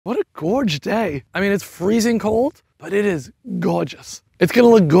gorgeous day. I mean, it's freezing cold, but it is gorgeous. It's gonna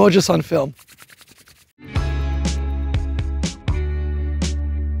look gorgeous on film.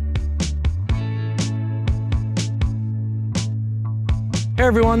 Hey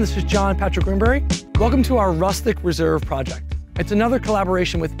everyone, this is John Patrick Winberry. Welcome to our Rustic Reserve project. It's another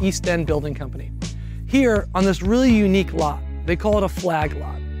collaboration with East End Building Company. Here on this really unique lot, they call it a flag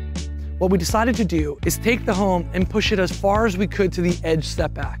lot. What we decided to do is take the home and push it as far as we could to the edge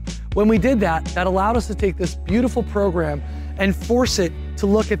setback. When we did that, that allowed us to take this beautiful program and force it to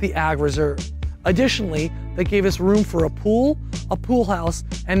look at the ag reserve. Additionally, that gave us room for a pool house,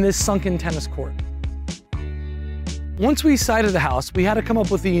 and this sunken tennis court. Once we sited the house, we had to come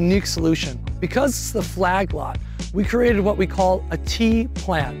up with a unique solution. Because it's the flag lot, we created what we call a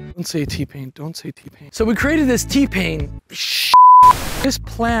T-plan. Don't say T-pane, don't say T-pane. So we created this T-pane. This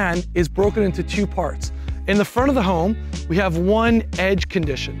plan is broken into two parts. In the front of the home, we have one edge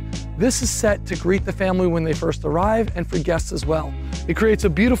condition. This is set to greet the family when they first arrive and for guests as well. It creates a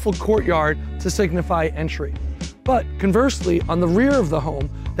beautiful courtyard to signify entry. But conversely, on the rear of the home,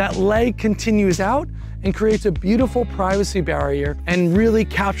 that leg continues out and creates a beautiful privacy barrier and really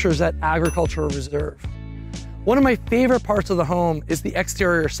captures that agricultural reserve. One of my favorite parts of the home is the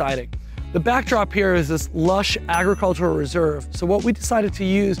exterior siding. The backdrop here is this lush agricultural reserve. So what we decided to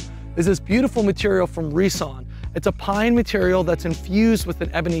use is this beautiful material from Reson. It's a pine material that's infused with an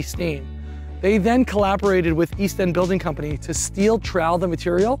ebony stain. They then collaborated with East End Building Company to steel trowel the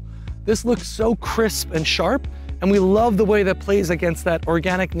material. This looks so crisp and sharp, and we love the way that plays against that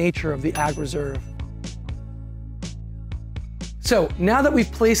organic nature of the ag reserve. So now that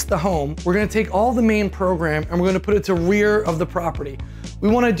we've placed the home, we're gonna take all the main program and we're gonna put it to rear of the property. We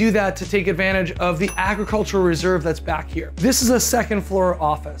wanna do that to take advantage of the agricultural reserve that's back here. This is a second floor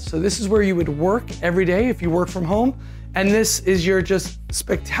office. So this is where you would work every day if you work from home. And this is your just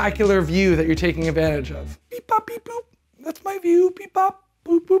spectacular view that you're taking advantage of. Beep, bop, beep, boop. That's my view. Beep, bop,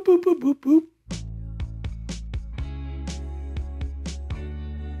 boop, boop, boop, boop, boop, boop.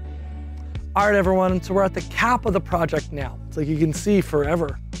 All right, everyone, so we're at the cap of the project now. It's like you can see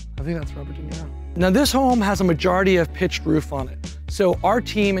forever. I think that's Robert De Niro. Now this home has a majority of pitched roof on it. So our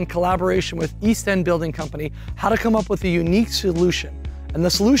team, in collaboration with East End Building Company, had to come up with a unique solution. And the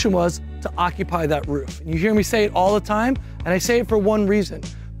solution was to occupy that roof. And you hear me say it all the time, and I say it for one reason,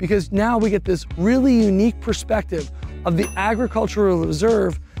 because now we get this really unique perspective of the agricultural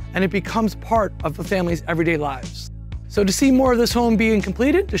reserve, and it becomes part of the family's everyday lives. So to see more of this home being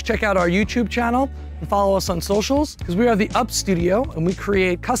completed, just check out our YouTube channel and follow us on socials, because we are the Up Studio and we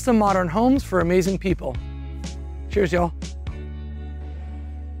create custom modern homes for amazing people. Cheers, y'all.